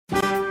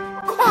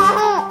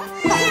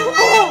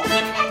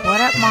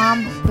up,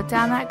 Mom? Put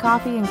down that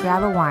coffee and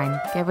grab a wine.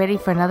 Get ready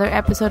for another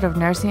episode of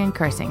Nursing and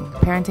Cursing, a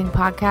parenting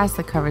podcast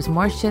that covers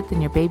more shit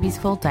than your baby's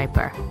full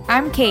diaper.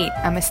 I'm Kate.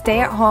 I'm a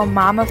stay-at-home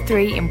mom of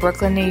 3 in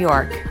Brooklyn, New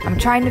York. I'm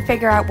trying to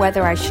figure out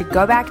whether I should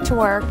go back to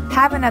work,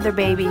 have another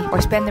baby,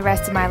 or spend the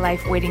rest of my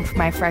life waiting for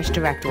my fresh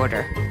direct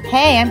order.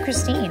 Hey, I'm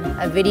Christine,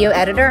 a video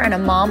editor and a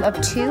mom of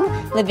 2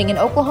 living in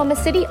Oklahoma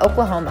City,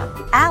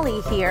 Oklahoma.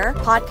 Allie here,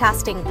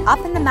 podcasting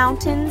up in the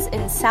mountains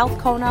in South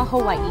Kona,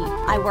 Hawaii.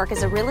 I work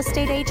as a real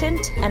estate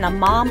agent and a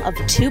mom of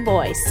 2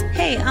 boys.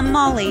 Hey, I'm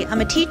Molly. I'm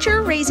a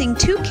teacher raising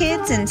 2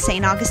 kids in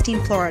St.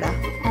 Augustine, Florida.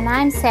 And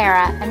I'm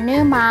Sarah, a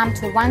new mom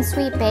to 1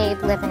 sweet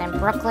babe living in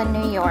Brooklyn,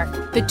 New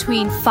York.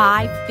 Between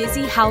 5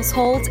 busy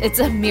households, it's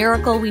a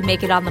miracle we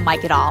make it on the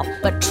mic at all.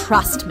 But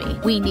trust me,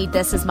 we need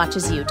this as much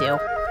as you do.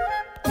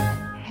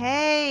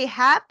 Hey,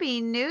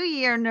 Happy New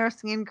Year,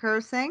 Nursing and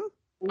Cursing.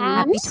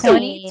 Happy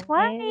 2020.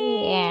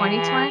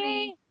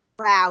 2020.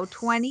 Wow,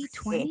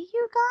 2020,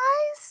 you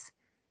guys?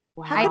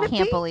 Wow. How I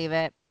can't believe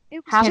it.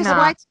 It was just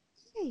like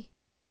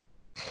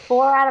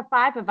 4 out of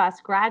 5 of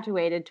us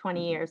graduated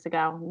 20 years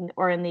ago,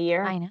 or in the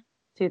year I know.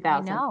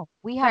 2000. I know.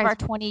 We have our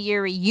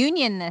 20-year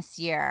reunion this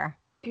year.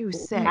 Ew,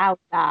 sick.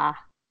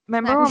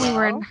 Remember when we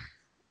were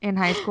in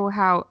high school,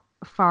 how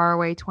far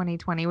away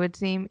 2020 would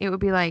seem? It would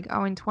be like,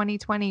 oh, in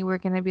 2020, we're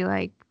going to be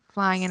like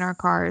flying in our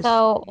cars.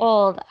 So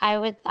old. I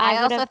would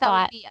also have thought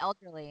thought. we'd be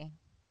elderly.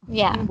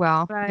 Yeah.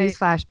 Well,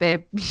 newsflash,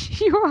 babe.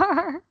 You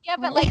are. Yeah,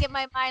 but like in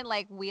my mind,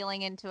 like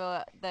wheeling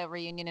into the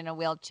reunion in a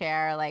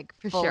wheelchair, like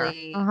For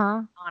fully sure.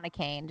 on a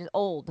cane, just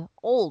old.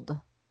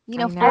 You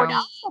know, I know. 40. I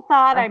also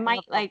thought I love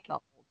might like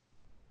myself.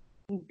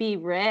 be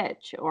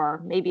rich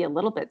or maybe a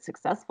little bit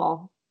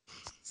successful.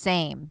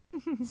 Same.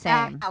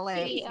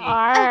 We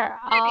are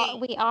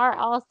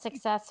all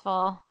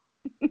successful.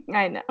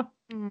 I know.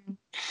 Mm.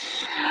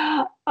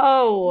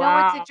 Oh,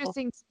 wow. No, it's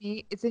interesting to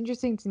me. It's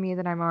interesting to me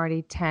that I'm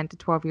already 10 to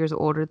 12 years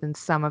older than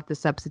some of the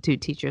substitute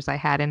teachers I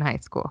had in high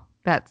school.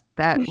 That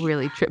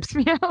really trips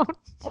me out.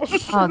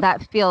 Oh,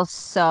 that feels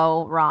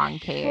so wrong,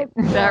 Kate.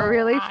 That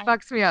really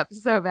fucks me up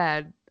so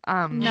bad.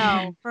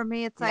 No, for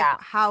me, it's like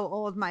how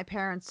old my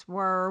parents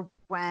were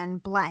when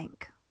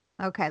blank.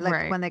 Okay,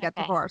 like when they got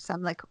divorced.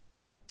 I'm like,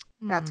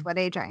 that's what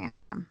age I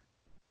am.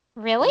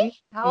 Really?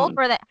 How old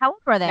were they?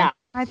 Yeah.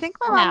 I think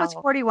my mom was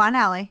 41,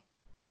 Allie.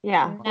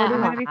 Yeah. No.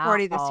 I'm going to be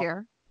 40 this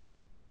year.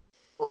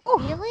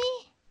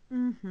 Really?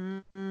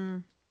 Mm-hmm.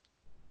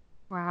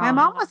 Wow. My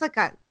mom was like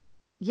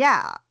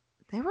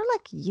they were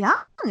like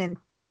young and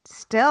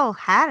still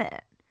had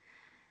it.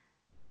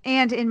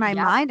 And in my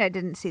mind, I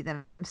didn't see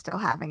them still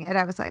having it.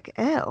 I was like,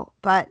 ew,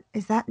 but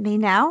is that me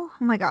now?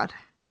 Oh my God.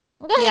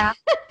 Yeah.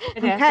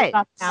 It is. Okay. It's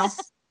us now.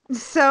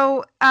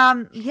 So,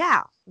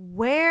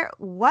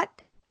 what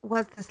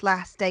was this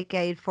last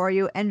decade for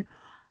you? And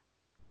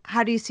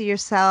how do you see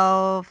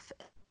yourself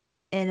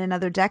in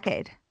another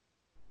decade?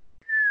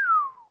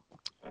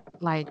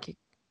 Like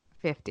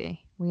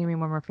 50. What do you mean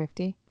when we're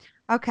 50?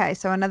 Okay,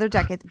 so another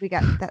decade. We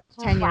got that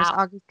 10 years.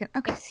 Wow. Augie's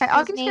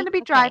going to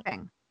be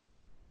driving.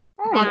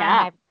 Oh,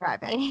 yeah.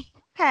 Driving.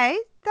 Okay,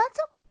 that's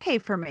okay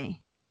for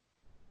me.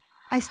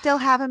 I still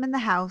have him in the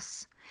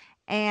house,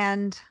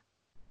 and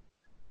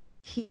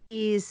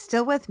he's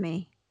still with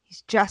me.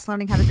 He's just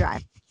learning how to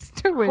drive.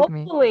 Still with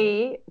me.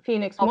 Hopefully,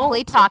 Phoenix Hopefully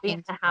won't talking be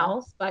in the to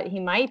house, but he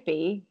might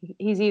be.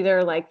 He's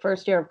either like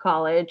first year of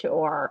college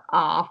or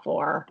off,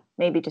 or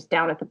maybe just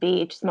down at the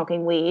beach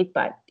smoking weed.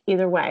 But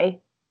either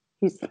way,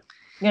 he's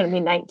going to be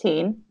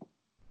 19.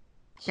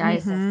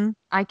 Guys,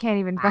 I can't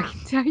even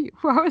fucking tell you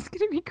who I was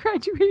going to be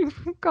graduating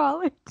from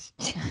college.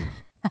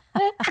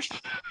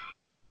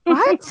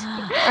 What?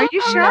 Are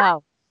you sure?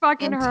 No.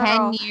 Fucking In her 10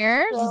 all.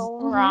 years? So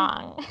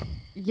wrong.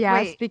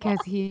 Yes, Wait. because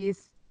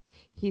he's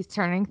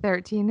turning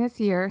 13 this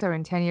year. So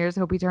in 10 years,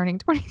 he'll be turning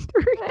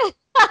 23.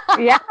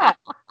 Yeah.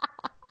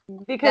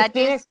 Because That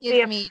Phoenix just will be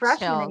gives a me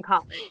freshman in chills.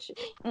 college.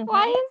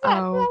 Why is that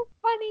Oh. so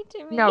funny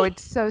to me? No,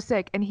 it's so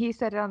sick. And he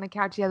said it on the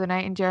couch the other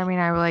night, and Jeremy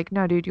and I were like,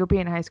 no, dude, you'll be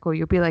in high school.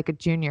 You'll be like a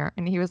junior.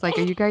 And he was like,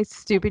 are you guys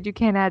stupid? You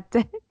can't add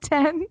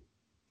 10.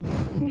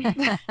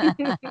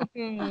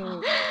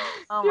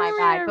 Oh my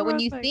God. But when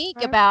you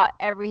think about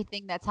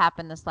everything that's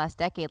happened this last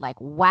decade, like,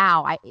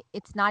 wow,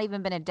 it's not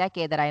even been a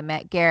decade that I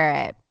met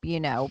Garrett,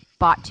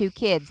 bought 2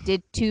 kids,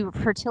 did 2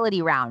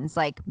 fertility rounds,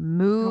 like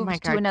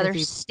moved to another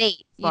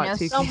state, bought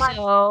 2 so kids. much.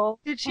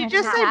 Did she has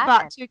just say happened.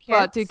 bought 2 kids?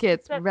 Bought 2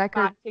 kids. Said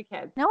Record. got 2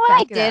 kids. No, I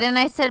Back it up. did. And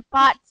I said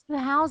bought 2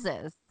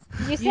 houses.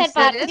 You said said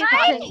bought it, 2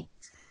 right? kids.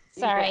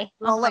 Sorry.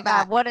 Oh my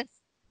God.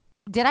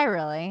 Did I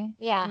really?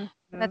 Yeah.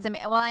 That's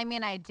amazing. Well, I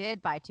mean, I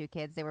did buy 2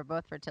 kids. They were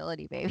both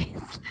fertility babies.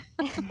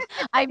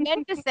 I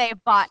meant to say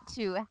bought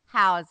 2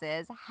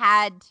 houses,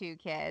 had 2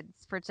 kids,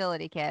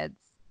 fertility kids,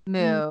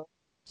 moved.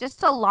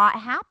 Just a lot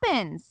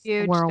happens.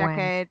 Huge Whirlwind.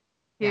 decade.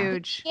 Yeah.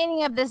 Huge.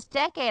 Beginning of this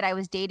decade, I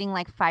was dating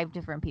like 5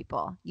 different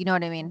people. You know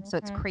what I mean? So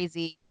it's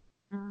crazy.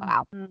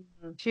 Wow.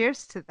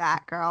 Cheers to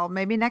that, girl.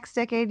 Maybe next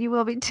decade you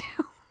will be too.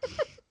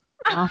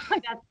 That's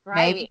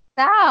right. Maybe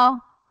so.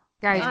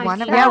 Guys, Nice.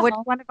 one of Yeah, us. which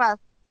one of us?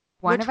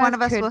 Which one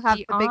of us could will have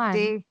be the big on.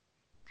 D?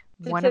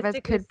 one of us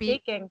Statistically could be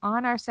speaking.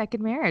 on our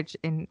second marriage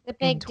in The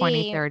big D,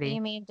 2030.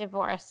 you mean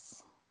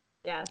divorce.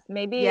 Yes,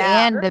 maybe.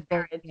 Yeah. And the big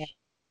marriage.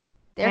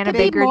 there And a could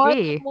be bigger more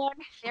D. than one.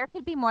 There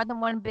could be more than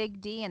one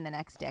big D in the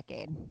next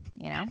decade.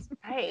 You know.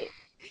 Right.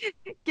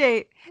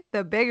 Okay,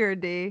 the bigger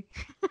D.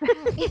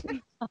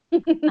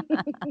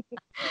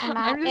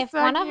 I'm just If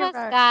one of talking us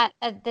about-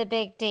 got the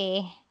big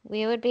D,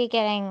 we would be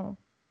getting.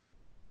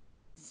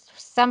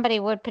 Somebody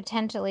would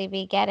potentially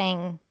be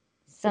getting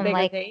some bigger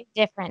like D?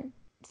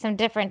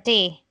 different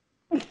D.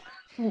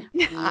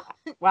 Well,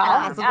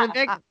 Possibly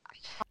big.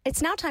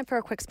 It's now time for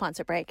a quick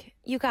sponsor break.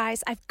 You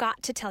guys, I've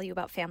got to tell you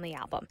about Family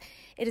Album.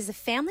 It is a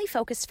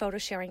family-focused photo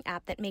sharing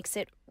app that makes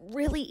it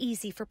really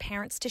easy for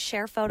parents to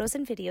share photos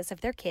and videos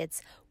of their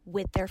kids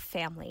with their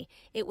family.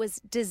 It was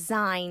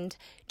designed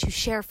to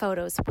share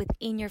photos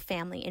within your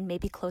family and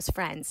maybe close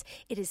friends.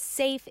 It is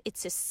safe,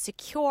 it's just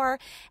secure.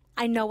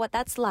 I know what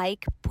that's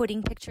like,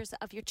 putting pictures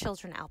of your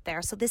children out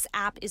there. So this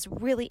app is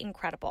really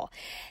incredible.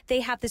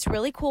 They have this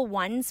really cool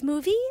Ones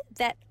movie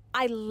that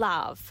I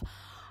love.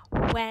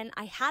 When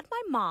I had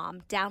my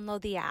mom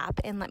download the app,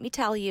 and let me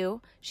tell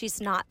you, she's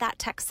not that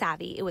tech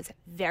savvy. It was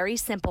very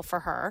simple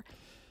for her.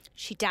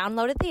 She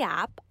downloaded the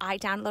app, I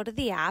downloaded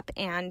the app,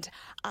 and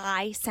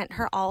I sent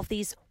her all of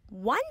these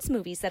Ones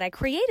movies that I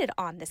created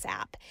on this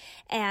app.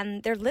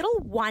 And they're little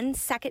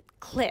 1-second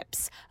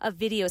clips of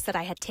videos that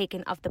I had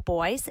taken of the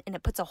boys, and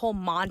it puts a whole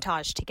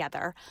montage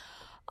together.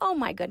 Oh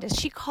my goodness,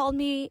 she called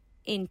me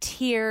in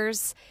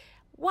tears.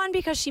 One,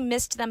 because she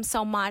missed them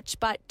so much,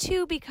 but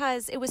two,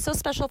 because it was so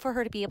special for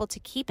her to be able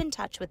to keep in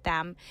touch with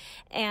them.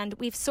 And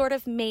we've sort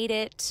of made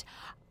it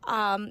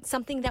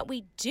something that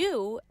we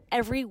do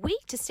every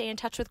week to stay in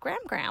touch with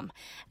Gram.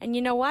 And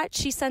you know what?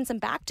 She sends them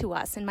back to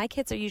us, and my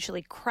kids are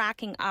usually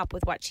cracking up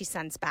with what she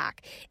sends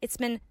back. It's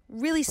been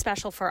really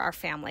special for our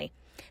family.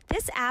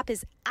 This app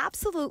is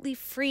absolutely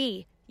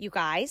free, you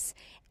guys.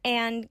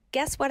 And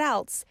guess what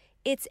else?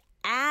 It's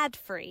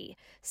ad-free.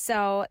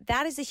 So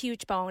that is a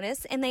huge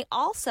bonus. And they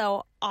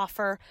also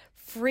offer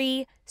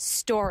free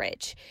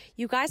storage.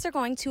 You guys are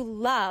going to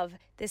love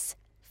this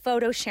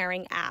photo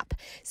sharing app.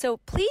 So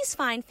please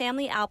find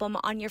Family Album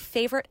on your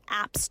favorite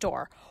app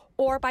store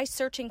or by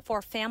searching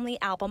for Family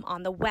Album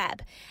on the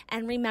web.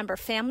 And remember,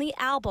 Family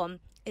Album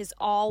is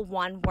all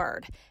one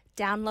word.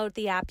 Download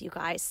the app, you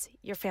guys.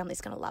 Your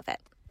family's going to love it.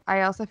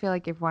 I also feel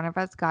like if one of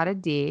us got a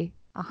D,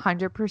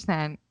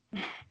 100%,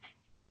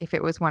 if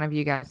it was one of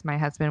you guys, my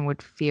husband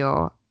would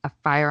feel a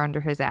fire under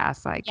his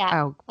ass. Like,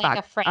 Yeah, oh, like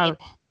fuck. afraid. Oh,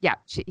 yeah.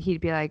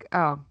 He'd be like,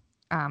 oh,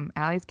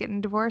 Allie's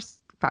getting divorced.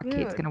 Fuck, Kate's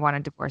Dude. going to want a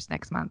divorce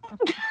next month.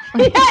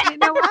 yeah, you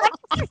know what?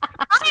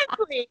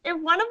 Honestly,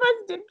 if one of us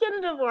did get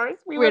a divorce,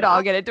 we We'd would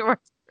all get a divorce.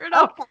 We'd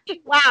all-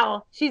 Okay.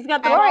 Wow. She's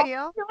got the I right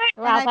feel, to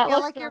it. Wow, and I that feel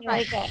looks like you're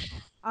really right. good.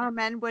 Our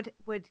men would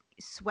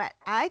sweat.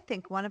 I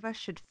think one of us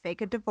should fake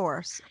a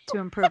divorce to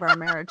improve our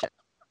marriage.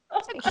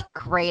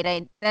 Great.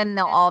 Then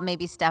they'll all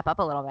maybe step up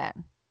a little bit.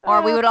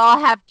 Or we would all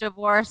have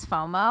divorce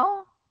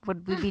FOMO.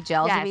 Would we be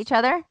jealous of Yes. each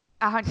other?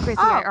 Chrissy,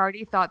 Oh. I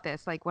already thought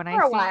this. Like when For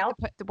a I while.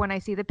 when I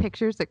see the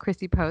pictures that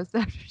Chrissy posts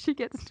after she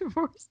gets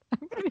divorced,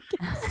 I'm gonna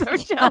get so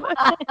jealous.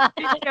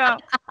 Yeah.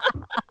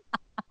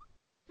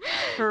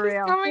 For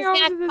real. Coming She's home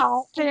gonna to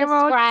call the and same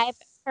old. describe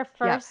her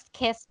first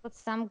kiss with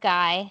some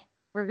guy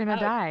We're gonna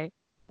die.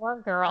 or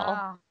girl.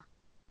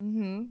 Oh.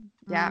 Mm-hmm.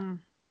 Yeah. Mm.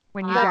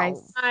 When you Wow.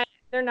 guys,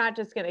 They're not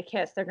just going to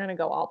kiss. They're going to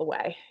go all the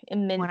way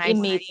When I-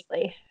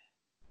 immediately.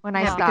 when I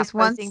Yeah, stop because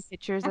posting once-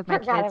 pictures I of my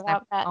forgot kids, I'm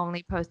about that.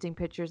 only posting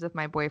pictures of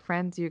my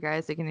boyfriends. You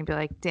guys are gonna be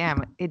like,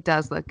 damn, it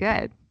does look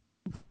good.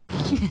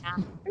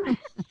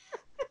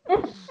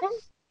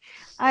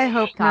 I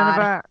hope none of God.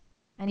 our.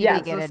 I need Yes,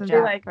 to get a listen,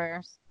 job like-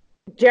 first.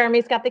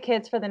 Jeremy's got the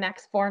kids for the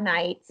next 4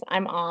 nights.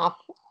 I'm off.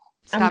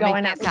 I'm Stop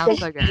going making out it with sound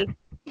so Chrissy. good.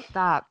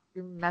 Stop.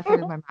 You're messing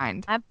with my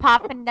mind. I'm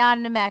popping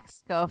down to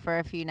Mexico for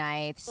a few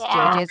nights.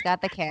 Yeah. JJ's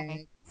got the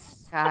kids.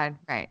 God,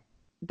 right.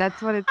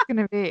 That's what it's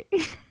gonna be.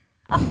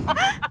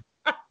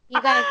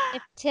 You guys,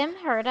 if Tim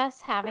heard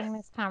us having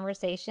this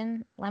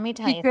conversation, let me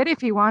tell He you. could if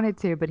he wanted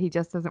to, but he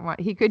just doesn't want.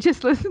 He could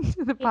just listen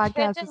to the He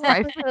podcast. chooses with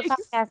my to listen to the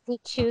face. podcast. He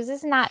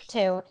chooses not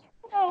to.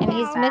 And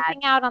he's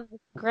missing out on this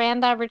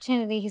grand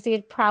opportunity because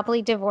he'd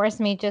probably divorce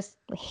me just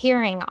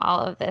hearing all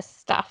of this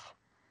stuff.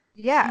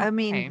 Yeah, I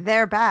mean, Okay.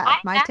 they're bad.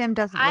 I've My asked- Tim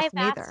doesn't I've listen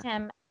either. asked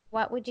him,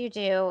 what would you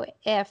do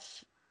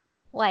if,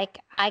 like,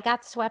 I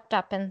got swept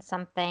up in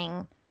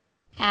something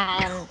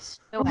and,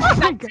 Oh my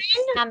God.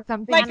 and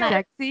Something Like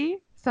sexy.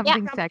 Something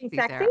Something sexy,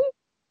 sexy? Sarah.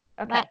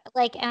 Okay.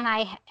 like, and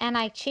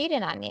I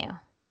cheated on you.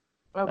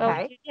 What would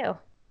Okay. you do?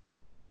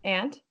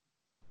 And?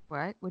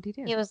 What? What did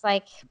he do? He was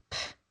like,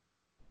 "Pff,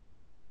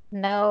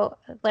 no,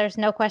 there's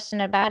no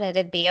question about it.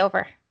 It'd be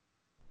over.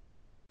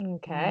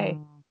 Okay.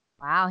 Mm.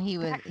 Wow,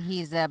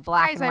 he's a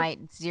black Guys, and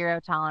white zero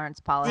tolerance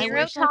policy.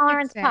 Zero wish I could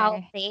tolerance say-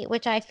 policy,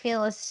 which I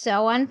feel is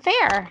so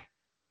unfair.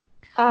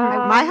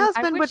 My Um,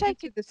 husband would wish I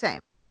do the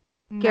same.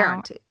 No.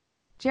 Guaranteed.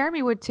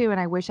 Jeremy would too, and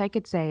I wish I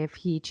could say if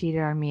he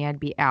cheated on me, I'd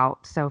be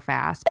out so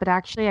fast. But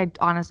actually, I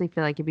honestly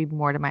feel like it'd be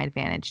more to my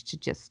advantage to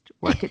just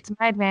work it to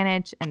my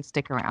advantage and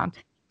stick around.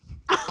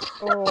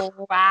 Oh,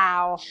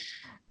 wow.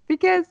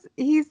 Because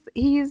he's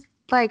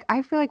like,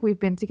 I feel like we've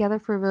been together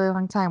for a really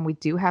long time. We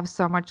do have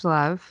so much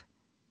love,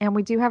 and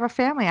we do have a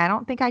family. I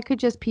don't think I could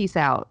just peace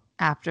out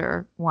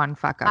after one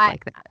fuck up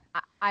like that.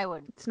 I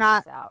would It's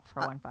not peace out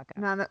for one fuck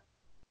up.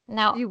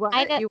 No, you would.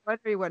 You would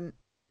or you wouldn't.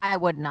 I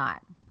would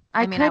not.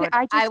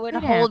 I would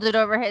hold it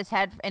over his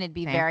head, and it'd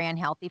be Same. very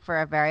unhealthy for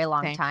a very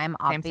long time,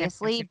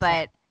 obviously.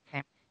 But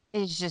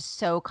it's just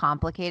so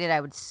complicated.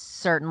 I would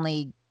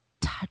certainly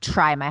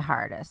try my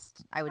hardest.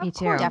 I would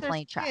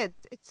definitely try. Kids.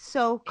 It's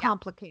so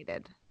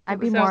complicated. I'd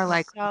be more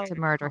likely to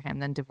murder him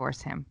than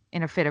divorce him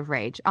in a fit of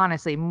rage.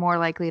 Honestly, more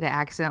likely to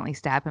accidentally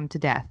stab him to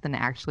death than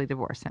actually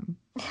divorce him.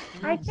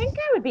 I think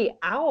I would be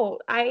out.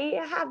 I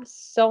have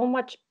so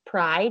much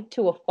pride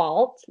to a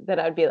fault that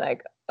I'd be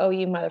like, oh,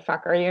 you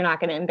motherfucker, you're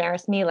not going to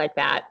embarrass me like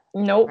that.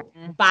 Nope.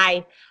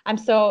 Bye. I'm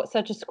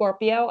such a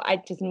Scorpio. I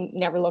just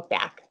never look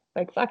back.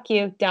 Like, fuck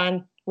you.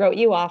 Done. Wrote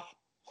you off.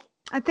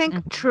 I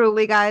think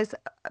truly, guys,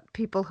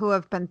 people who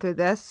have been through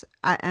this,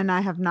 and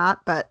I have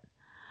not, but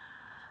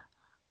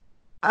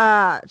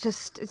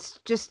it's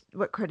just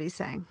what Critty's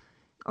saying,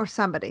 or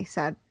somebody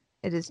said.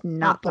 It is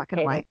not black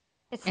and white.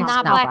 It's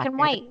not black and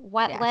white.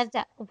 What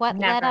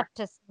led up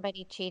to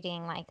somebody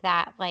cheating like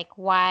that? Like,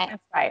 why?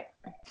 That's right.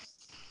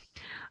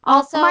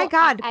 Also, oh my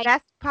God,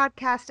 best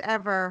podcast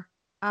ever.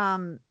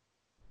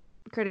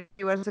 Critty,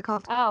 what is it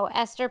called? Oh,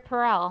 Esther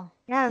Perel.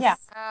 Yes. Yeah.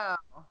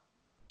 Oh.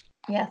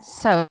 Yes.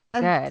 So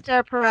good.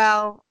 Esther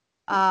Perel,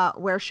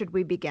 where should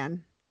we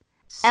begin?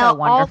 So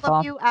wonderful. All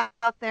of you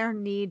out there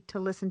need to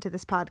listen to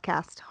this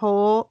podcast.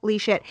 Holy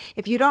shit.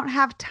 If you don't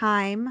have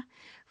time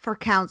for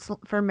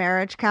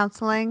marriage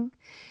counseling,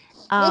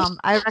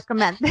 I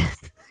recommend this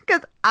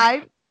because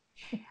I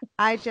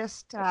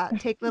just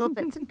take little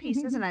bits and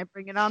pieces and I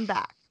bring it on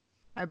back.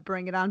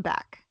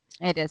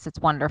 It is. It's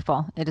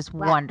wonderful. It is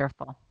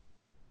wonderful.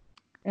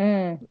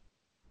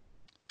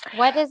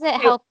 What does it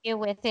help you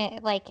with?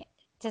 Like,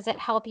 does it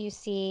help you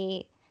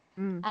see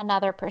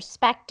another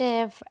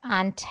perspective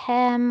on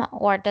Tim,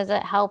 or does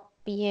it help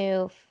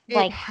you?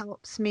 Like,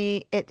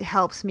 It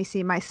helps me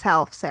see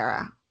myself,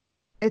 Sarah.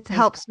 It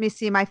helps me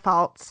see my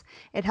faults.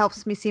 It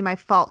helps me see my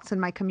faults in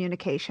my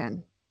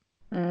communication.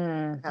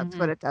 That's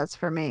what it does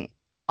for me.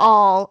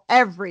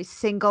 Every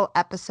single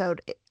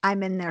episode,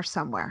 I'm in there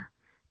somewhere.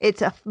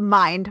 It's a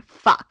mind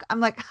fuck. I'm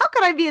like, how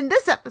could I be in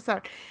this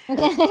episode?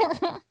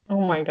 Oh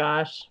my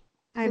gosh.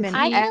 I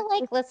feel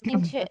like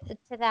listening to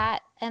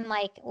that and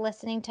like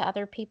listening to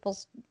other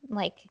people's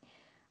like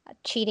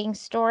cheating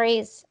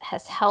stories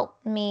has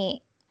helped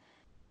me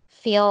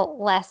feel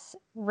less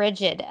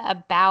rigid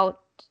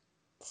about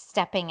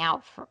stepping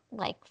out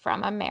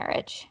from a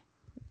marriage.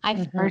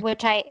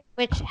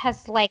 Which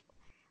has like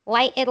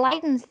it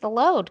lightens the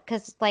load,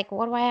 because like,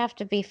 what do I have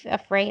to be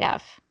afraid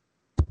of?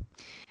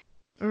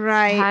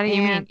 Right. How do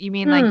you mean? You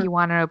mean like you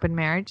want an open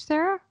marriage,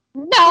 Sarah?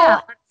 No.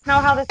 Yeah, let's know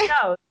how this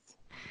goes.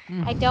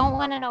 I don't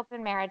want an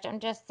open marriage. I'm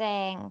just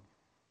saying,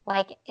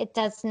 like, it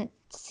doesn't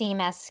seem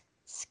as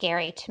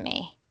scary to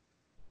me.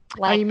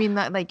 Like, you mean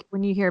that, like,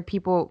 when you hear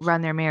people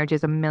run their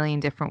marriages a million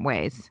different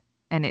ways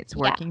and it's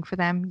working for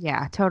them?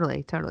 Yeah,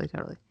 totally.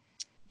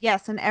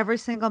 Yes, and every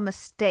single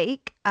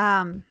mistake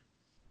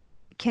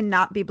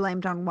cannot be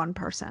blamed on one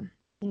person.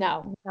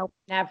 No,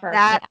 never.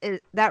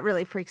 That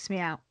really freaks me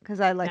out,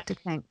 because I like to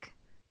think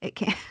it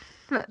can.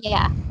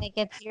 Yeah, like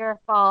it's your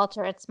fault,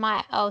 or it's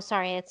my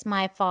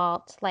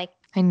fault. Like,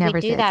 I never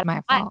do say that it's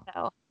my fault.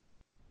 Though.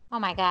 Oh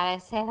my God, I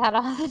say that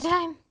all the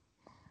time.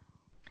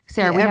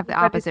 Sarah, we have the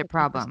opposite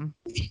problem.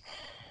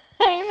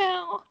 I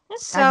know.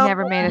 I've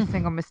never made a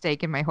single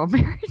mistake in my whole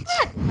marriage.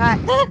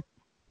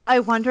 I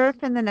wonder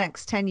if in the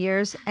next 10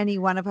 years, any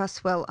one of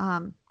us will,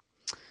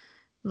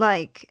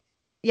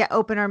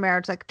 open our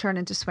marriage, like turn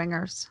into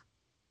swingers.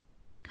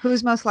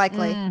 Who's most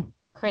likely?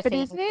 Chrissy. But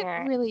isn't it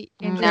really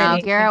interesting? No,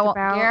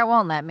 Garrett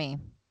won't let me.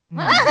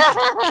 No.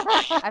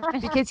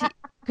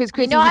 because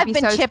Chrissy, I've been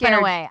been so chipping scared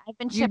away. I've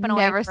been chipping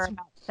away for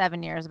about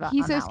 7 years.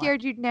 He's so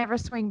scared you'd never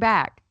swing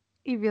back.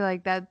 You'd be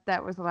like,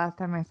 that was the last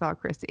time I saw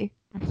Chrissy.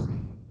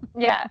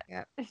 Yeah.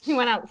 He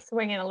went out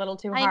swinging a little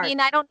too hard. I mean,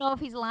 I don't know if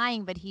he's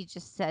lying, but he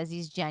just says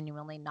he's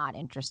genuinely not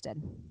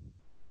interested.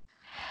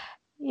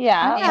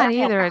 Yeah. I'm not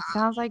either. It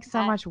sounds like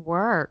so much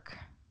work.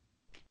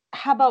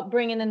 How about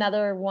bringing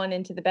another one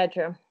into the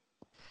bedroom?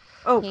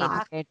 Oh, Kate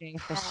God. and JJ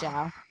for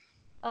show.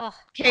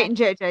 Kate and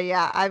JJ,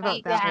 yeah, I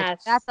vote that.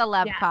 Yes. That's a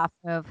love cough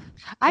move.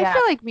 I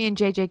feel like me and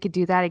JJ could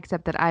do that,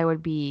 except that I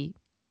would be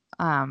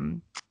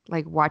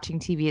like watching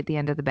TV at the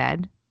end of the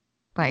bed.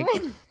 Like,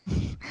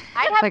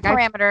 I'd have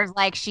parameters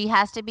like she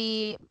has to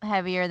be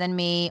heavier than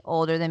me,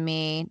 older than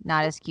me,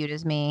 not as cute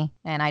as me,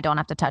 and I don't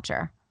have to touch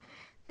her.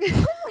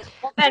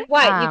 Well, then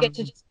what? You get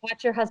to just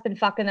watch your husband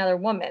fuck another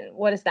woman.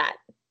 What is that?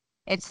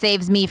 It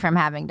saves me from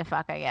having to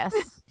fuck, I guess.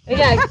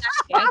 Yeah,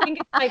 exactly. I think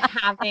it's like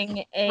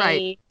having a...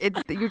 Right.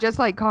 You're just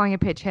like calling a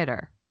pitch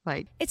hitter.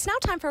 Like, it's now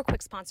time for a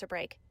quick sponsor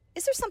break.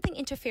 Is there something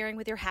interfering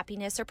with your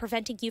happiness or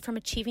preventing you from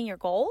achieving your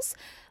goals?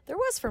 There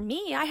was for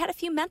me. I had a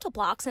few mental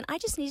blocks and I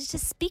just needed to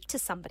speak to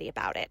somebody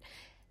about it.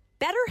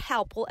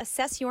 BetterHelp will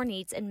assess your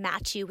needs and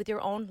match you with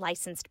your own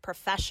licensed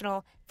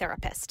professional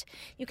therapist.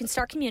 You can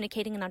start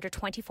communicating in under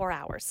 24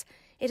 hours.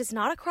 It is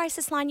not a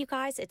crisis line, you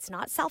guys. It's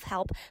not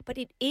self-help, but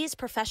it is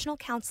professional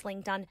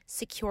counseling done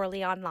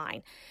securely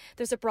online.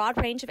 There's a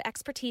broad range of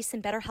expertise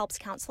in BetterHelp's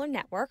counselor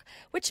network,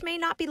 which may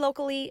not be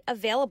locally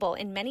available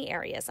in many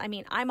areas. I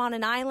mean, I'm on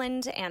an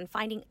island, and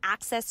finding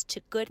access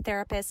to good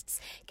therapists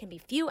can be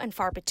few and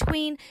far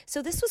between,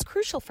 so this was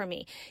crucial for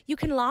me. You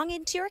can log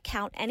into your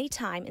account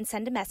anytime and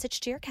send a message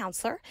to your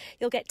counselor.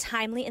 You'll get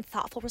timely and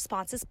thoughtful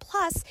responses.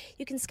 Plus,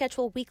 you can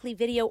schedule weekly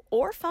video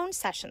or phone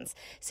sessions,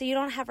 so you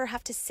don't ever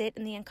have to sit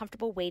in the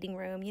uncomfortable waiting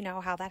room. You know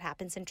how that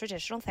happens in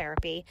traditional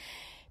therapy.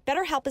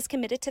 BetterHelp is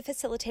committed to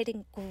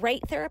facilitating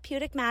great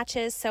therapeutic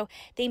matches, so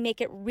they make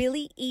it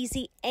really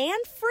easy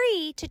and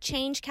free to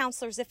change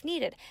counselors if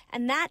needed.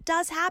 And that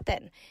does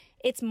happen.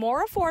 It's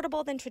more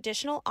affordable than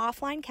traditional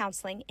offline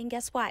counseling, and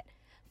guess what?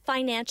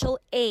 Financial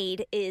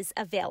aid is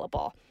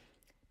available.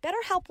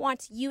 BetterHelp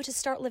wants you to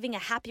start living a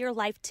happier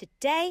life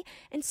today,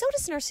 and so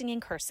does Nursing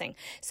and Cursing.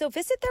 So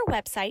visit their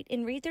website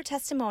and read their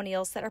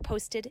testimonials that are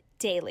posted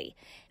daily.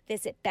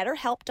 Visit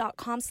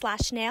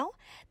betterhelp.com/nail.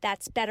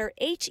 That's better,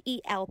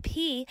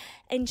 HELP,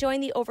 and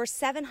join the over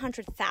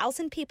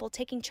 700,000 people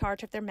taking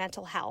charge of their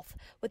mental health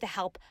with the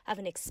help of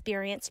an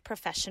experienced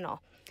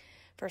professional.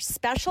 For a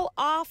special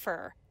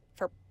offer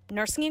for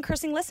Nursing and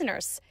Cursing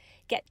listeners,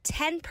 get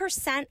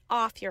 10%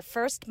 off your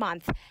first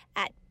month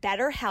at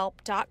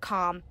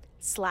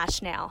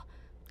betterhelp.com/nail.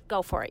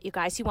 Go for it, you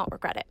guys. You won't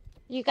regret it.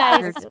 You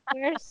guys,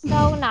 we're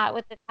so not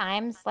with the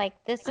times. Like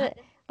this is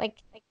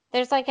like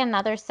there's like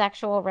another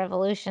sexual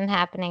revolution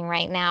happening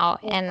right now,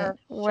 and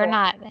we're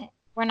not a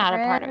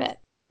part of it.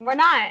 We're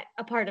not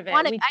a part of it.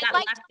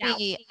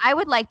 I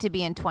would like to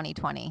be in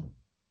 2020.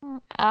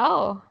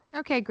 Oh.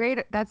 Okay,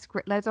 great. That's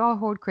great. Let's all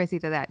hold Chrissy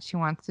to that. She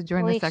wants to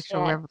join the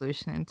sexual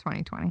revolution in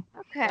 2020.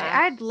 Okay,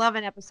 I'd love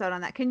an episode on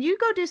that. Can you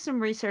go do some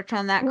research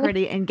on that,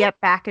 Critty, and get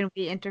back and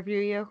we interview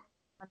you?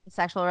 The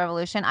sexual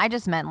revolution? I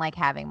just meant like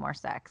having more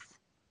sex.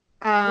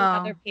 With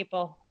other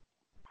people.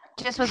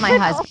 Just with my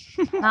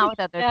husband, not with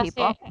other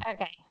people.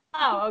 Okay.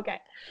 Oh,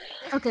 okay.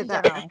 Okay,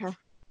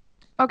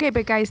 Okay,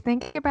 but guys,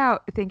 think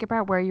about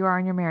where you are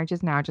in your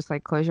marriages now. Just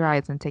like close your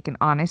eyes and take an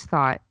honest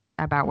thought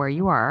about where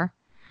you are.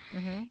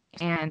 Mm-hmm.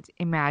 And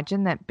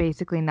imagine that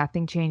basically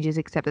nothing changes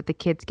except that the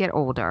kids get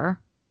older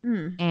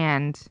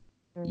and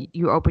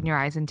you open your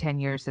eyes and 10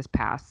 years has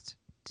passed.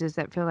 Does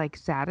that feel like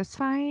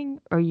satisfying?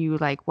 Or are you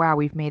like, wow,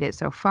 we've made it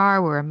so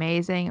far, we're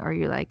amazing? Or are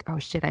you like, oh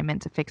shit, I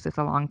meant to fix this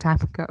a long time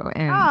ago?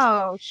 And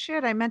oh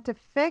shit, I meant to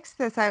fix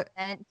this.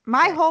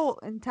 My whole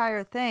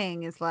entire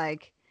thing is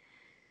like,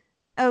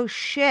 oh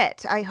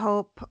shit, I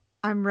hope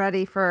I'm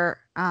ready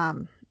for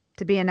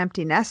to be an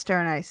empty nester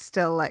and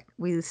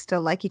we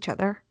still like each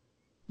other.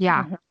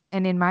 Yeah. Mm-hmm.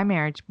 And in my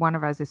marriage, one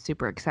of us is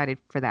super excited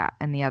for that.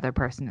 And the other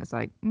person is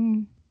like,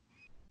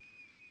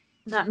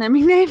 not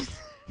naming names.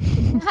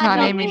 Not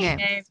naming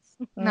names.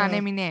 Not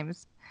naming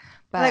names.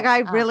 But like, I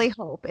really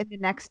hope in the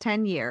next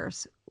 10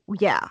 years,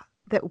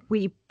 that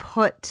we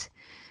put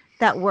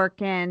that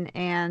work in.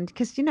 And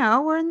because,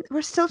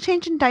 we're still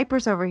changing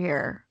diapers over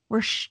here.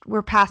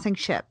 We're passing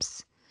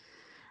ships.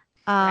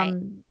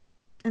 And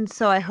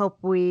so I hope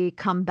we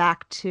come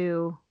back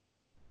to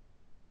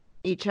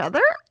each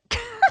other.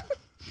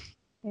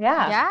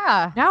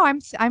 Yeah. No, I'm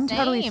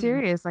totally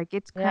serious. Like,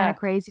 it's kind of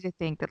crazy to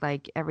think that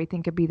like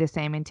everything could be the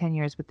same in 10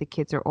 years, but the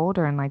kids are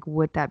older, and like,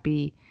 would that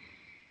be?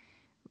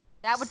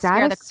 That would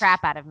scare the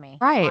crap out of me.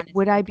 Right? Honestly,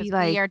 would I be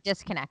like? We are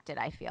disconnected.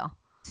 I feel.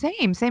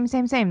 Same.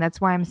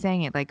 That's why I'm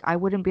saying it. Like, I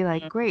wouldn't be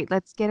like, great,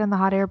 let's get in the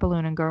hot air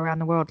balloon and go around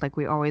the world like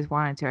we always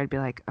wanted to. I'd be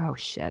like, oh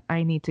shit,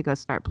 I need to go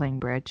start playing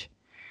bridge.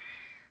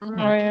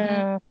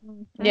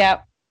 Yeah.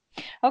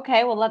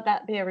 Okay. Well, let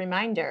that be a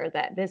reminder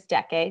that this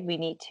decade we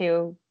need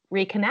to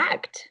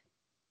reconnect,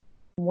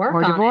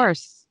 or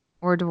divorce.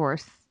 So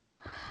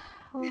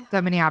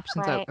many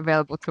options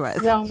available to us.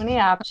 So many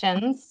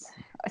options.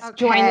 Okay.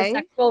 Join the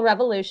sexual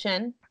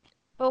revolution.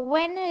 But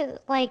when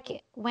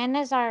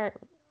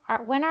are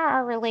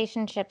our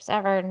relationships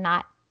ever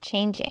not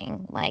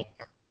changing?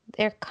 Like,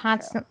 they're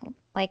constant.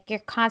 Like, you're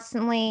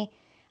constantly.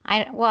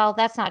 I'm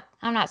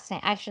not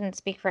saying, I shouldn't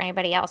speak for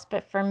anybody else,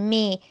 but for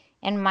me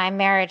in my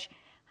marriage,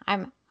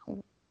 I'm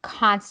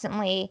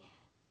constantly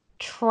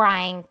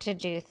trying to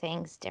do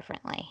things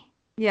differently.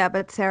 Yeah,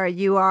 but Sarah,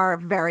 you are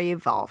very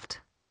evolved.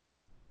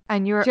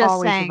 And you're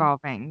always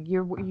evolving.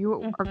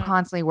 You are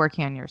constantly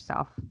working on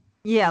yourself.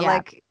 Yeah,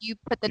 like you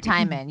put the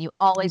time in. You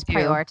always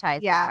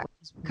prioritize. Yeah,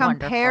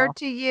 compared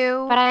to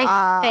you. But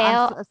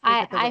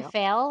I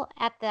fail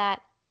at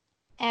that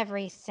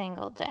every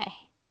single day.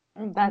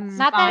 That's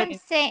not that I'm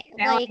saying.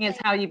 Failing is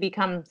how you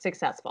become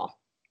successful.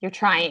 You're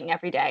trying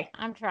every day.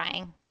 I'm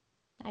trying.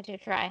 I do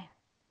try.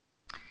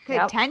 Okay,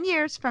 10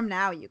 years from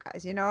now, you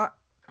guys,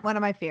 one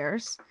of my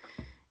fears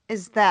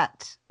is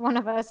that one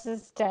of us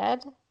is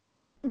dead.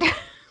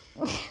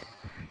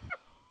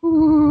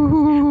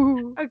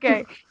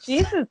 Okay.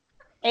 Jesus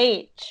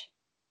H.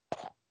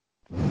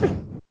 Okay.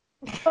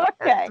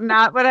 That's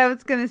not what I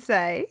was going to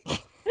say.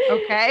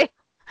 Okay.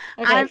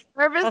 I'm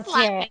nervous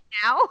laughing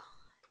now.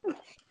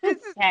 This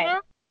is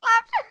nervous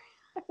laughter.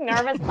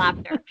 Nervous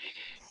laughter.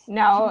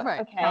 No,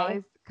 Right. okay.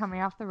 Molly's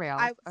coming off the rails.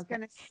 I was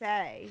gonna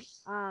say,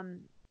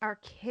 our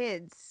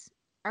kids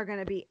are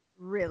gonna be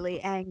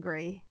really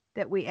angry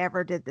that we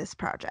ever did this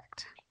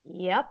project.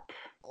 Yep.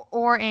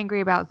 Or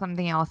angry about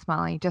something else,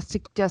 Molly, just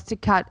to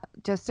cut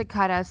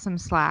us some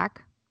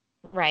slack.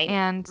 Right.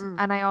 And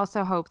I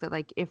also hope that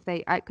like if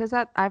they, because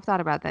I've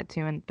thought about that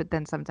too, but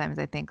then sometimes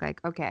I think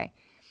like, okay,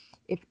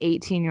 if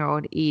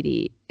 18-year-old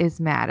Edie is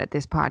mad at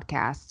this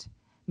podcast,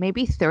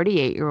 maybe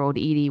 38-year-old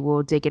Edie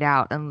will dig it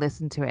out and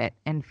listen to it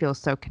and feel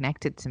so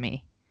connected to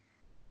me.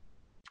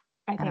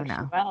 I don't think she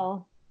know.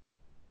 will.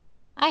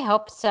 I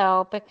hope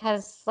so,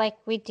 because like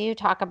we do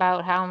talk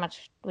about how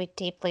much we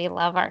deeply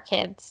love our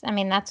kids. I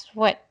mean, that's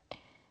what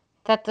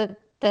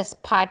this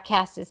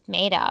podcast is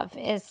made of,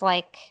 is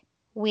like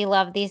we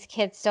love these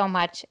kids so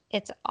much.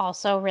 It's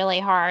also really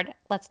hard.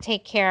 Let's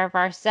take care of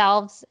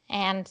ourselves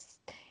and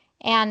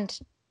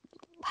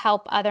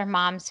help other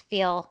moms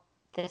feel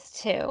this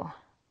too.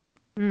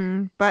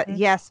 But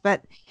yes,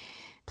 but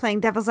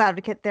playing devil's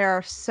advocate, there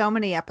are so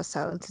many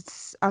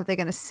episodes. Are they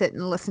going to sit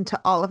and listen to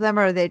all of them,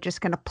 or are they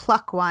just going to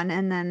pluck one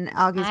and then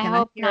Augie's I going to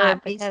hope hear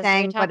not, me because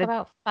saying we talk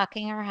about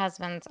fucking our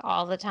husbands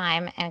all the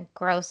time and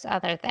gross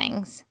other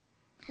things.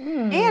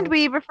 And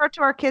we refer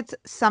to our kids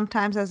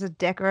sometimes as a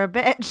dick or a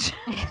bitch.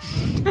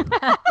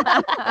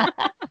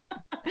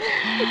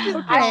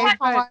 I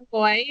call our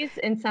boys,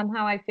 and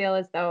somehow I feel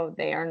as though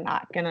they are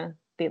not gonna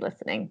be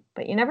listening,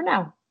 but you never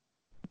know.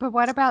 But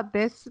what about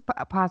this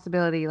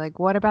possibility? Like,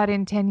 what about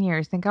in 10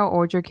 years? Think how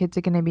old your kids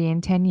are going to be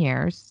in 10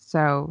 years.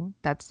 So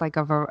that's like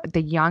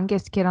the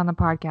youngest kid on the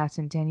podcast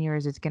in 10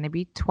 years is going to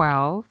be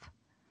 12,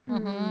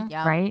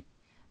 Yeah. right?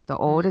 The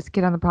oldest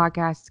kid on the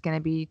podcast is going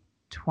to be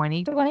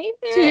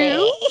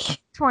 22,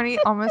 20,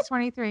 almost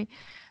 23.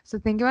 So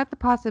think about the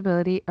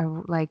possibility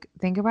of like,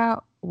 think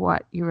about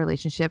what your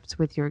relationships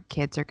with your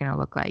kids are going to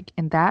look like.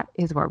 And that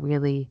is what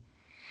really,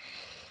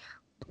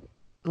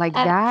 like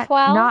At that,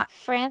 12, not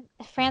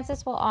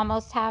Francis will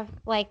almost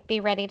be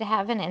ready to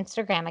have an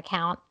Instagram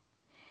account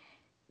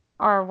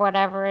or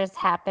whatever is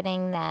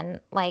happening then.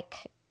 Like,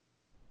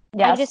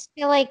 I just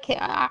feel like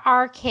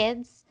our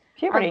kids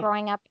Puberty. are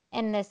growing up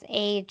in this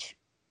age,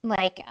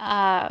 like,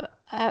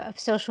 of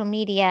social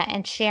media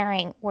and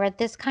sharing, where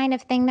this kind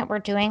of thing that we're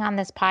doing on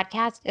this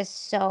podcast is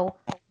so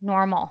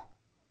normal.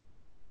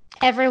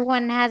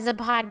 Everyone has a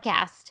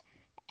podcast.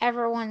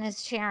 Everyone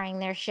is sharing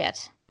their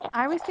shit.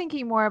 I was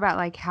thinking more about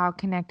like how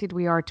connected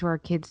we are to our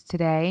kids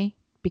today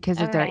because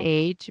of their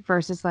age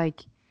versus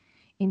like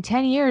in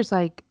 10 years,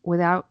 like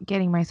without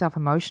getting myself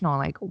emotional,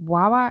 like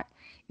Wawa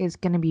is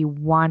going to be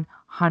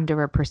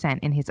 100%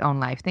 in his own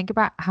life. Think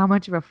about how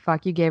much of a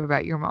fuck you gave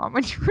about your mom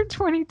when you were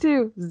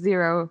 22.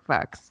 0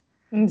 fucks.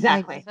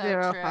 Exactly. So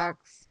Zero true.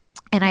 fucks.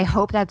 And I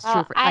hope that's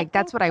true.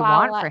 That's what I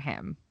want for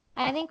him.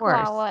 I think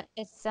Wawa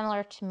is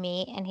similar to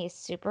me, and he's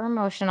super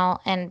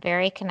emotional and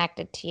very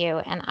connected to you.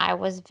 And I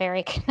was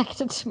very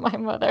connected to my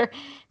mother,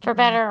 for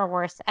better or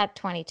worse, at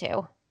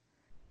 22.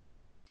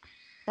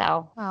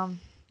 So,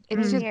 it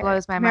just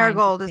blows my mind.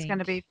 Marigold is going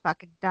to be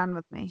fucking done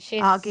with me.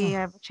 Augie, I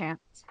have a chance.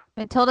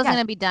 Matilda's going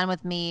to be done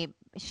with me.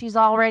 She's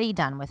already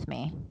done with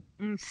me.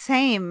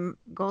 Same.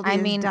 Goldie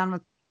is done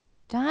with.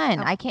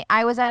 Done.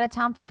 I was out of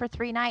town for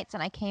 3 nights,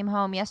 and I came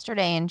home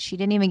yesterday, and she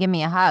didn't even give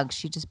me a hug.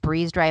 She just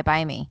breezed right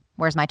by me.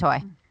 Where's my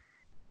toy?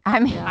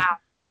 I mean,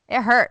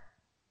 it hurt.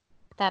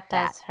 That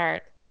does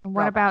hurt.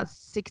 What about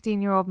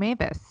 16-year-old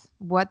Mavis?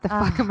 What the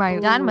fuck am I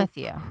done with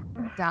you?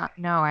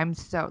 No, I'm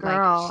so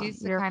Girl, like she's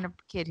the kind of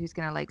kid who's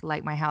gonna like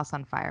light my house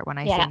on fire when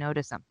I say no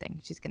to something.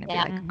 She's gonna be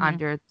like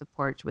under the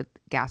porch with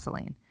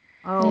gasoline.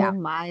 Oh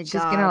my god!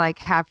 She's gonna like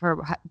have her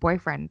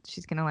boyfriend.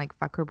 She's gonna like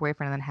fuck her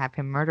boyfriend and then have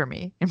him murder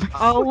me.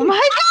 Oh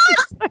my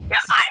god!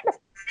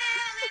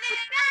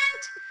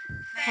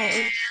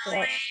 Holy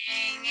shit.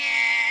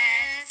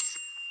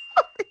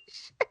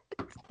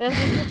 This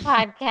is the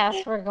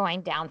podcast we're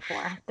going down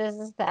for. This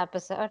is the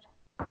episode.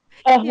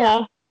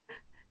 Yeah.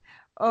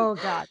 Oh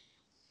god.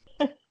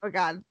 Oh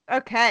god.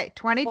 Okay,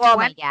 2020. Oh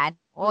my god.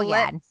 Oh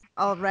god.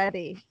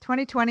 Already.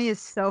 2020 is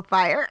so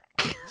fire.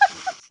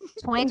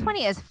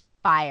 2020 is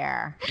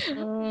fire.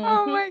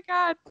 Oh my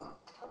god.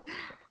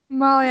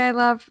 Molly, I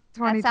love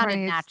 2020. That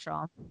sounded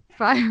natural.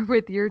 Fire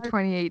with your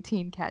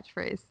 2018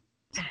 catchphrase.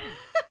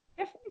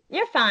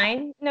 You're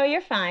fine. No,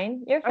 you're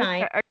fine. You're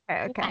fine.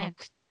 Okay. Fine.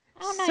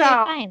 Oh no, So,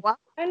 you're fine. well,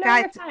 Oh no,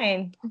 guys, you're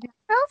fine.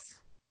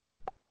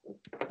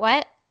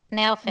 What?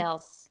 Nail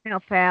fails. Nail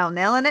fail.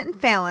 Nailing it and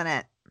failing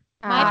it.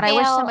 My I fail,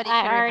 wish somebody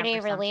I could already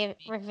remember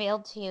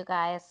revealed to you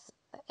guys,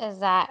 is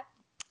that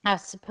I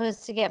was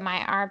supposed to get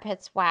my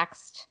armpits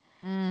waxed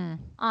on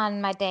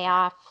my day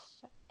off,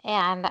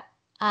 and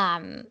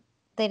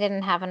they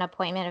didn't have an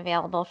appointment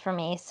available for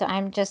me, so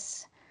I'm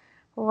just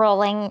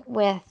rolling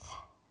with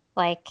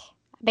like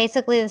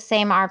basically the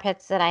same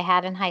armpits that I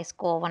had in high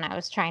school when I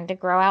was trying to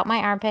grow out my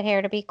armpit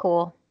hair to be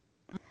cool.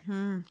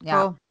 Yeah.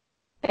 Cool.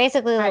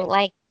 Basically,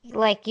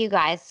 like you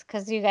guys,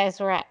 because you guys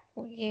were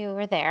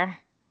there.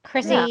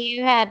 Chrissy,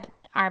 you had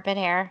armpit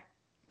hair.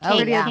 Oh,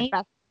 Kate, yeah. Kate?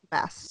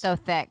 Best. So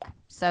thick.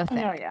 So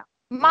thick. Oh yeah.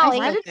 Molly,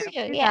 I you did too.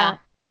 too. Yeah.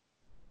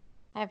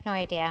 I have no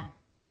idea.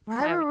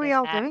 Why were we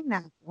all doing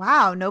that?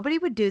 Wow, nobody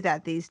would do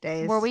that these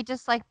days. Were we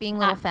just like being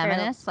little Not true.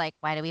 feminists? Like,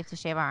 why do we have to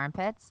shave our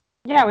armpits?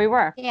 Yeah, we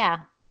were. Yeah.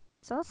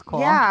 So that's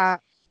cool. Yeah.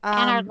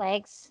 And our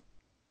legs.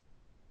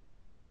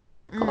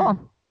 Cool.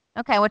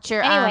 Okay, what's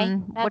your Anyway,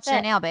 what's that's your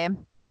it. nail, babe?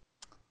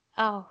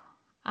 Oh.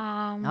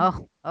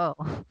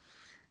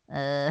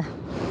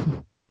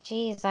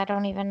 Geez, I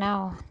don't even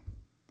know.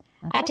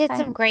 That's I did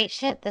okay. some great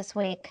shit this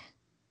week.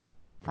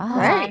 Fun.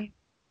 Great.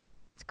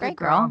 It's great,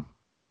 girl.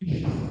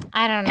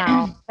 I don't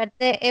know, but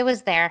it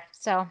was there.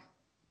 So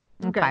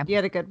Okay. Good. You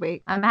had a good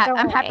week. I'm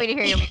Don't happy worry. to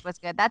hear your week was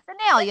good. That's a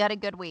nail. You had a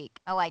good week.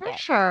 I like For it.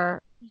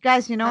 sure.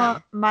 Guys, you know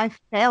what my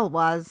fail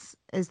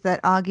is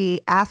that Augie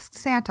asked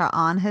Santa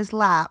on his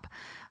lap,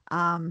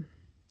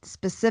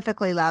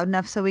 specifically loud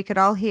enough so we could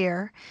all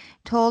hear,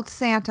 told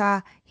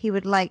Santa he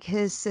would like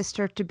his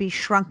sister to be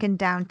shrunken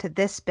down to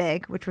this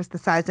big, which was the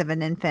size of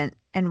an infant,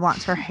 and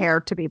wants her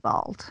hair to be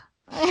bald.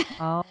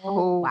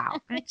 Oh, wow.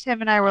 And Tim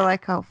and I were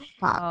like, oh,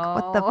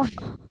 fuck.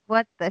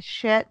 What the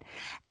shit?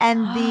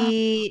 And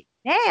the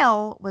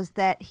nail was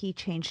that he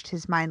changed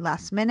his mind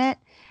last minute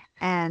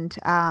and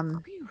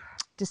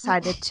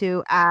decided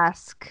to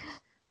ask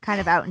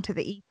kind of out into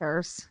the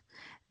ethers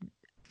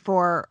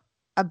for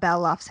a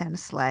bell off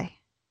Santa's sleigh,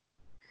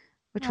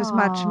 which was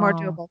much more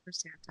doable for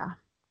Santa.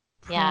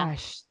 yeah.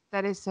 Gosh,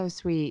 that is so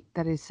sweet.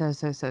 That is so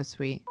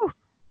sweet.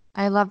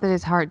 I love that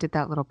his heart did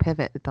that little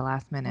pivot at the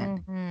last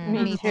minute.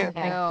 Me too. Thank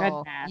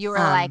goodness. You were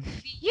like,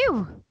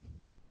 phew.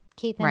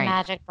 Keeping Right.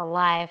 magic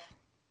alive.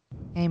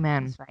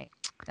 Amen. That's right.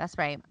 That's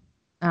right.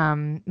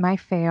 My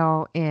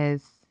fail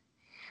is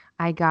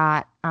I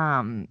got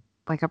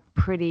like a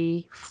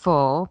pretty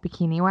full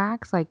bikini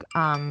wax like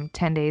 10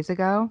 days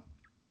ago.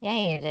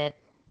 Yeah, you did.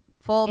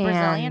 Full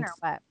Brazilian or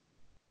And-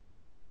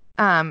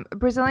 what?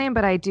 Brazilian,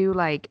 but I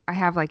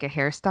have like a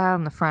hairstyle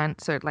in the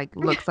front so it like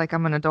looks like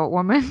I'm an adult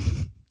woman.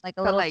 Like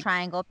a but, little like,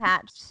 triangle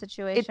patch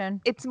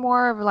situation? It's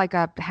more of like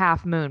a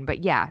half moon,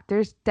 but yeah,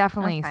 there's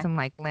definitely Okay. some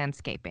like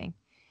landscaping.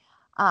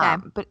 Okay.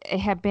 But it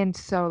had been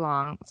so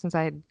long since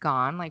I had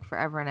gone, like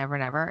forever and ever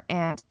and ever.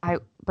 And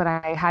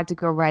I had to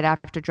go right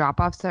after drop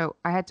off. So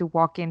I had to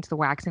walk into the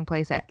waxing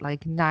place at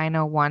like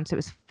 9:01. So it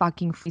was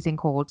fucking freezing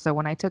cold. So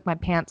when I took my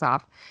pants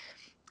off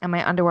and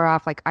my underwear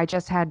off, like I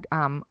just had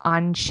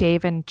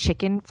unshaven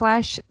chicken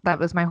flesh. That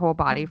was my whole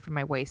body from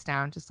my waist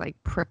down, just like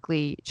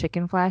prickly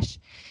chicken flesh.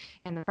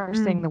 And the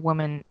first thing the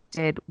woman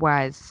did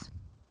was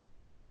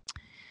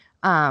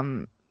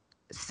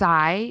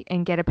sigh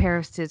and get a pair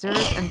of scissors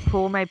and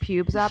pull my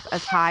pubes up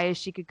as high as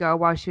she could go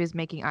while she was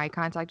making eye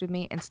contact with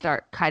me and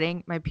start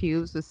cutting my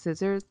pubes with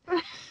scissors.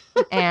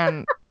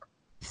 And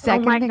the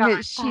second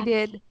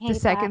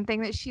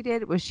thing that she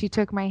did was she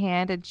took my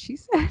hand and she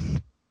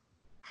said,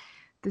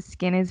 "The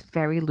skin is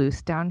very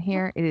loose down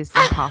here. It is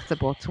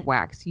impossible to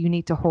wax. You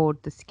need to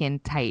hold the skin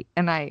tight."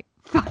 And I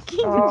fucking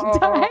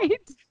died.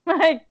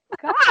 My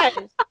gosh.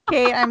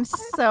 Kate, I'm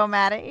so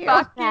mad at you.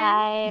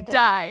 Fucking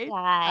died.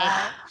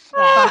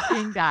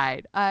 Fucking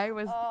died. I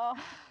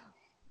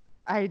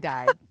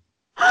died.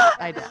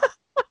 I died.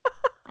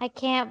 I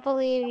can't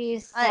believe you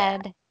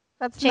said.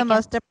 That's chicken the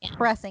most skin.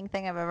 depressing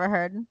thing I've ever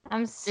heard.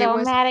 I'm so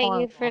was mad at you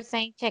horrible. for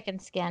saying chicken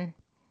skin.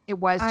 It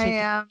was I chicken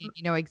am- skin.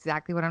 You know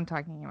exactly what I'm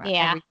talking about.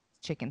 Yeah. Everything's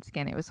chicken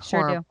skin. It was Sure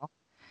do. horrible.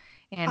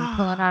 And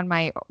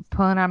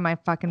pulling on my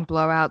fucking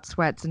blowout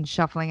sweats and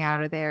shuffling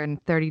out of there in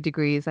 30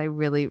 degrees, I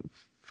really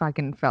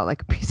fucking felt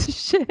like a piece of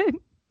shit.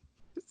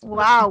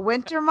 Wow,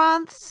 winter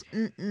months?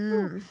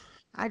 Mm-mm.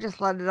 I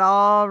just let it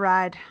all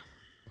ride.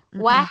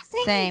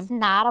 Waxing Same. is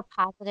not a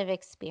positive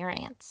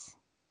experience.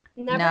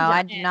 Never No,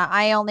 I done do it. not.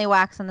 I only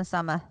wax in the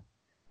summer.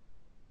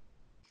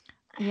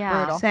 Yeah.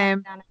 Brutal.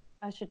 Same.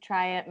 I should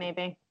try it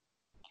maybe.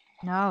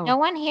 No. No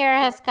one here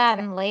has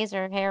gotten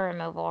laser hair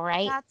removal,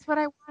 right? That's what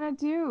I want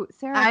to do.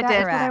 Sarah, I that's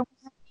did. what I want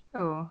to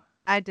do.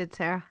 I did,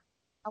 Sarah.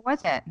 How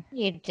was it?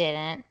 You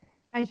didn't.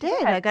 I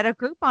did. I got a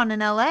Groupon in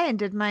LA and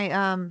did my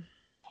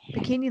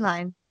bikini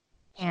line.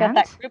 She got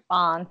that group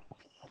on.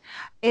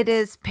 It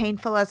is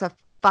painful as a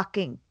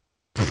fucking.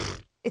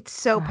 It's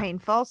so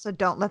painful, so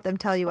don't let them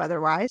tell you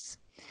otherwise.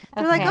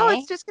 They're like, oh,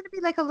 it's just going to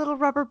be like a little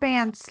rubber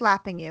band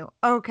slapping you.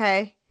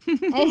 Okay.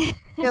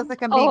 Feels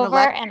like I'm being over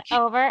electrocuted. and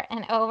over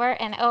and over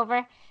and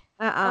over.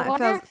 I It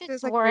wonder feels- if feels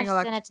it's like being worse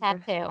than a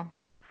electrocuted. tattoo.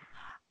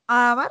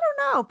 I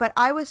don't know, but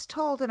I was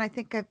told, and I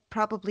think I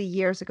probably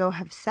years ago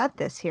have said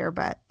this here,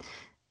 but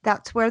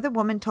that's where the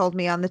woman told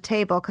me on the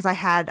table because I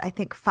had, I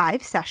think,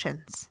 5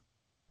 sessions.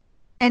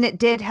 And it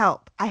did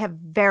help. I have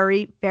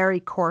very, very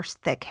coarse,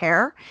 thick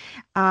hair.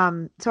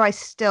 So I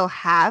still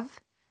have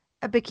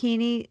a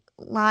bikini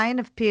line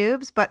of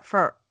pubes, but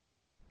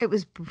it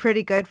was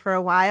pretty good for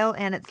a while,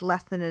 and it's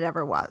less than it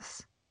ever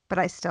was. But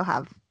I still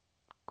have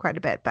quite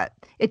a bit, but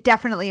it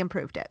definitely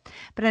improved it.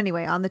 But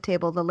anyway, on the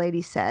table, the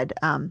lady said,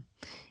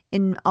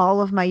 in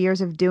all of my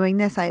years of doing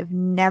this, I have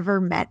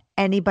never met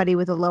anybody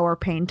with a lower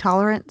pain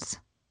tolerance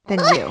than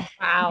you.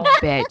 Wow.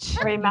 Bitch.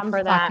 I remember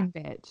You that. fucking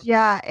bitch.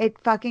 Yeah, it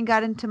fucking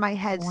got into my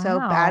head so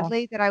Wow.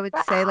 badly that I would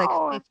say like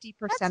Wow.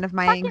 50% of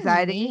my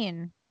anxiety.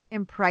 Mean.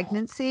 in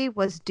pregnancy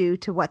was due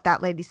to what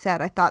that lady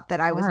said. I thought that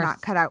I was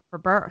not cut out for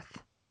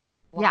birth.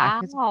 Yeah,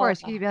 because of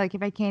course you'd be like,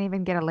 if I can't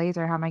even get a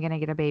laser, how am I going to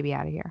get a baby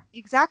out of here?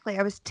 Exactly.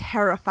 I was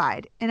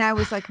terrified, and I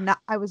was like,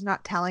 I was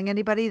not telling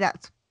anybody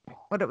that's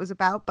what it was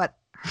about, but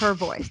her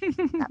voice,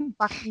 that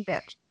fucking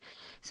bitch.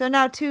 So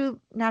now 2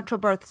 natural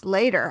births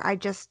later, I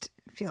just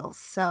feel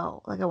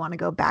so like I want to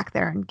go back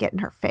there and get in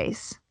her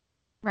face.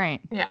 Right.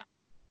 Yeah.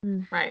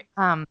 Right.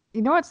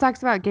 You know what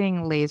sucks about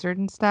getting lasered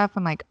and stuff?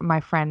 And like my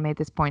friend made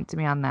this point to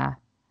me on the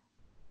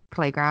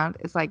playground.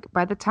 It's like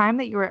by the time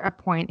that you're at a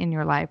point in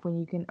your life when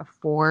you can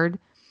afford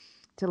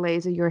to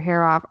laser your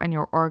hair off and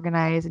you're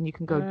organized and you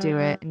can go do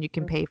it and you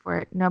can pay for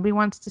it, nobody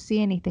wants to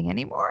see anything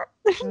anymore.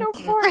 There's no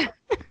point.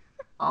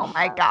 Oh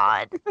my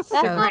God. That's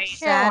So not true.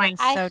 sad and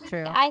so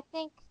true. I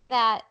think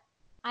that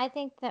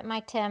my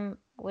Tim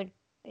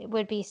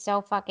would be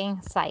so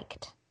fucking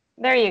psyched.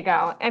 There you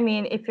go. I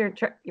mean, if you're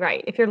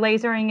if you're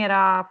lasering it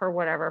off or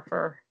whatever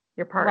for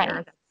your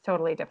partner, that's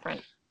totally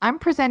different. I'm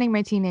presenting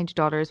my teenage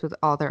daughters with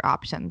all their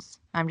options.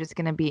 I'm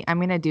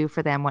going to do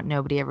for them what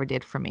nobody ever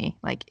did for me.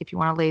 Like, if you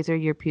want to laser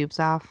your pubes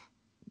off,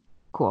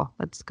 cool,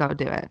 let's go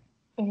do it.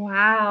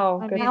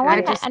 Wow. I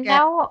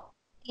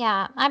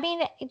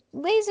mean,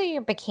 laser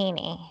your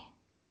bikini.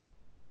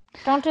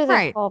 Don't do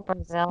the full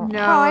Brazil.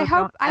 No, I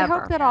hope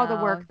that all the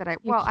work that I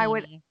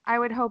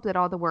would hope that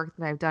all the work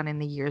that I've done in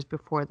the years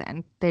before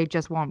then, they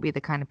just won't be the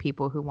kind of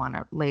people who want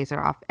to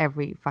laser off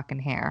every fucking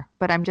hair.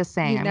 But I'm just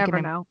saying, you never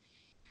know.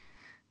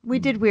 We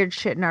did weird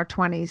shit in our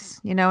 20s.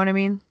 You know what I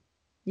mean?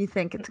 You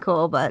think it's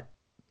cool, but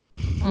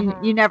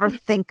you never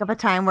think of a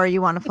time where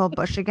you want a full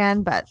bush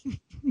again, but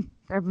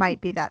there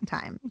might be that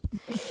time.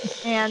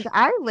 And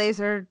I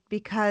lasered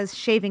because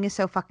shaving is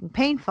so fucking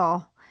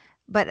painful.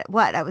 But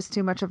I was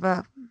too much of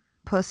a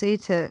pussy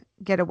to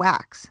get a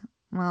wax.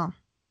 Well,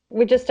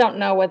 we just don't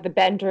know what the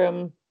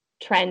bedroom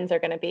trends are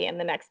going to be in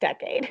the next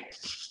decade.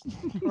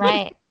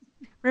 Right.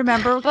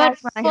 Remember, but guys,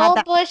 when full I had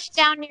that bush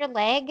down your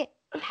leg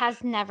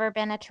has never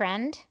been a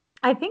trend.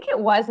 I think it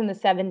was in the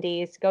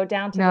 70s. Go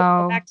down to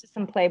go back to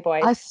some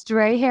Playboy. A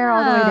stray hair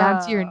all the way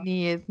down to your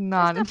knee is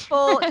not just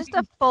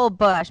a full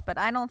bush, but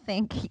I don't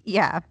think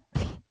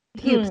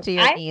pubes to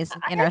your knees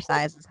inner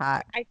thighs is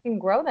hot. I can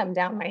grow them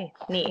down my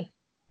knee.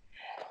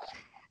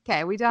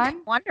 Okay, we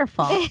done?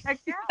 Wonderful. Oh,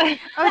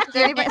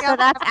 so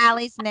that's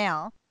Allie's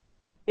nail.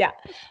 Yeah.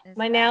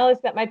 My nail is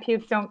that my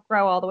pubes don't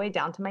grow all the way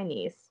down to my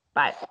knees,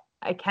 but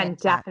I can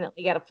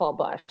definitely get a full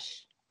bush.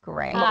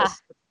 Great.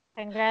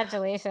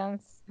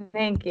 Congratulations.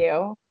 Thank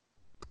you.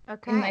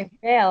 Okay. And my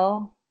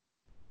fail.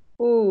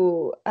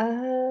 Ooh.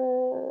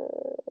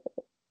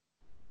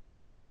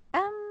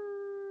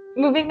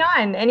 Moving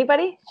on.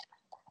 Anybody?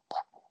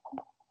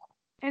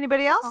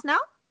 Anybody else? No?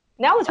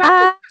 No, let's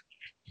wrap it.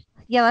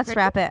 Yeah, let's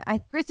wrap it.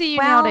 Chrissy, you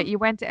nailed it. You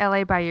went to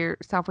LA by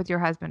yourself with your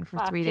husband for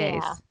 3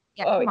 days.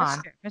 Yeah, come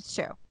on. It's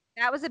true.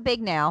 That was a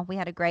big nail. We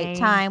had a great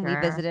time. We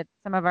visited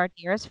some of our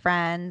dearest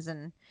friends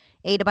and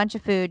ate a bunch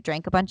of food,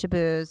 drank a bunch of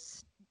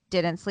booze,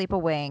 didn't sleep a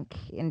wink,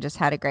 and just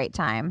had a great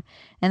time.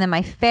 And then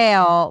my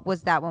fail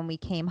was that when we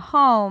came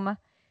home,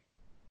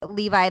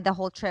 Levi the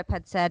whole trip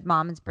had said,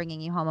 "Mom is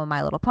bringing you home a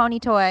My Little Pony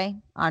toy"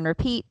 on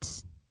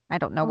repeat. I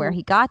don't know where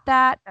he got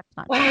that. That's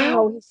not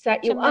true. He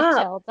set you up.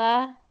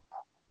 Matilda.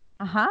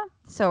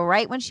 So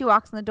right when she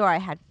walks in the door, I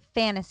had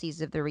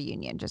fantasies of the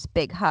reunion, just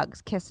big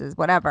hugs, kisses,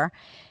 whatever.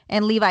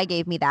 And Levi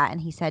gave me that, and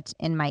he said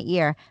in my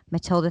ear,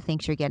 "Matilda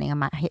thinks she's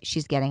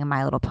getting a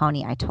My Little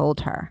Pony. I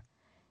told her."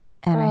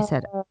 And I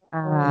said,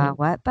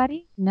 "What,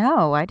 buddy?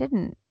 No, I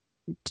didn't."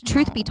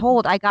 Truth be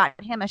told, I got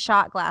him a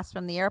shot glass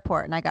from the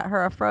airport, and I got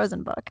her a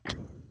Frozen book.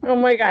 Oh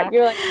my God!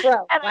 You're like,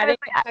 bro, why didn't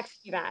you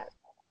text me that?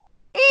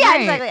 Yeah,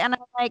 exactly. And I'm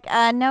like,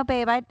 "No,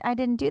 babe, I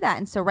didn't do that."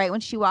 And so right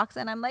when she walks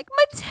in, I'm like,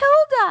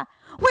 "Matilda,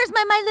 where's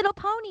my Little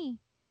Pony?"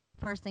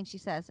 First thing she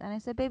says. And I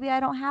said, "Baby, I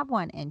don't have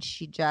one." And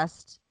she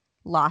just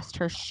lost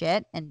her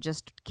shit and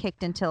just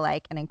kicked into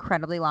like an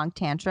incredibly long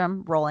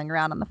tantrum, rolling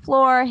around on the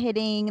floor,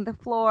 hitting the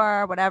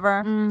floor,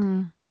 whatever.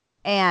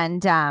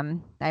 And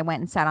I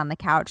went and sat on the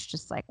couch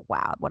just like,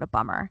 wow, what a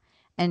bummer.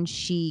 And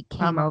she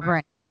came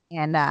over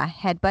and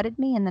headbutted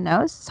me in the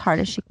nose as hard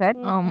as she could.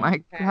 Oh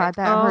my God,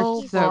 that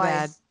hurts so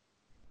bad.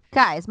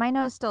 Guys, my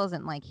nose still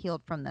isn't like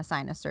healed from the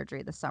sinus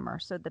surgery this summer.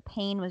 So the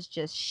pain was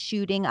just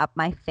shooting up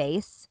my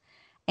face.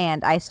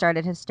 And I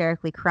started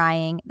hysterically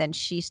crying. Then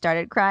she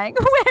started crying,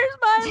 "Where's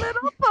my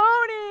little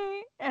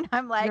pony?" And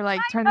I'm like, "You're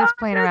like, turn this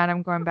plane around.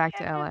 I'm going back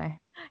to LA."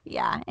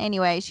 Yeah.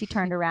 Anyway, she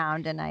turned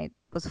around and I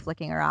was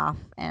flicking her off.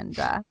 And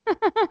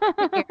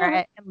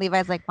and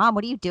Levi's like, "Mom,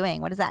 what are you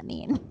doing? What does that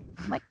mean?"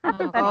 I'm like,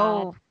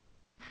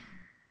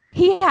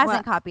 he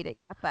hasn't copied it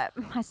yet, but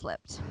I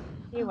slipped.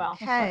 You will.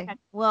 Okay.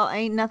 Well,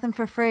 ain't nothing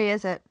for free,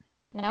 is it?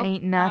 Nope.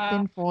 Ain't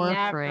nothing for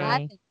free.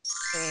 Nothing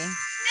for free.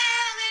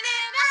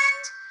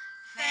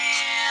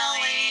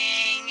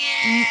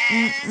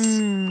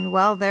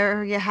 Well,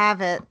 there you have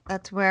it.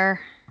 That's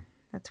where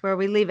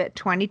we leave it.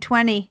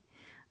 2020.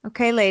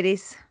 Okay,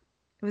 ladies.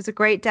 It was a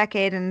great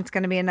decade, and it's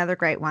going to be another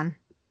great one.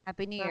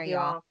 Happy New Year,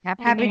 y'all.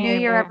 Happy New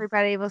Year,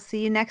 everybody. We'll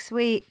see you next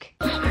week.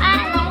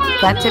 I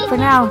That's it for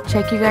now.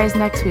 Check you guys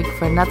next week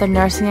for another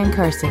Nursing and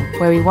Cursing,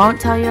 where we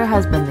won't tell your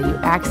husband that you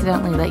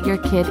accidentally let your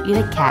kid eat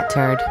a cat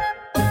turd.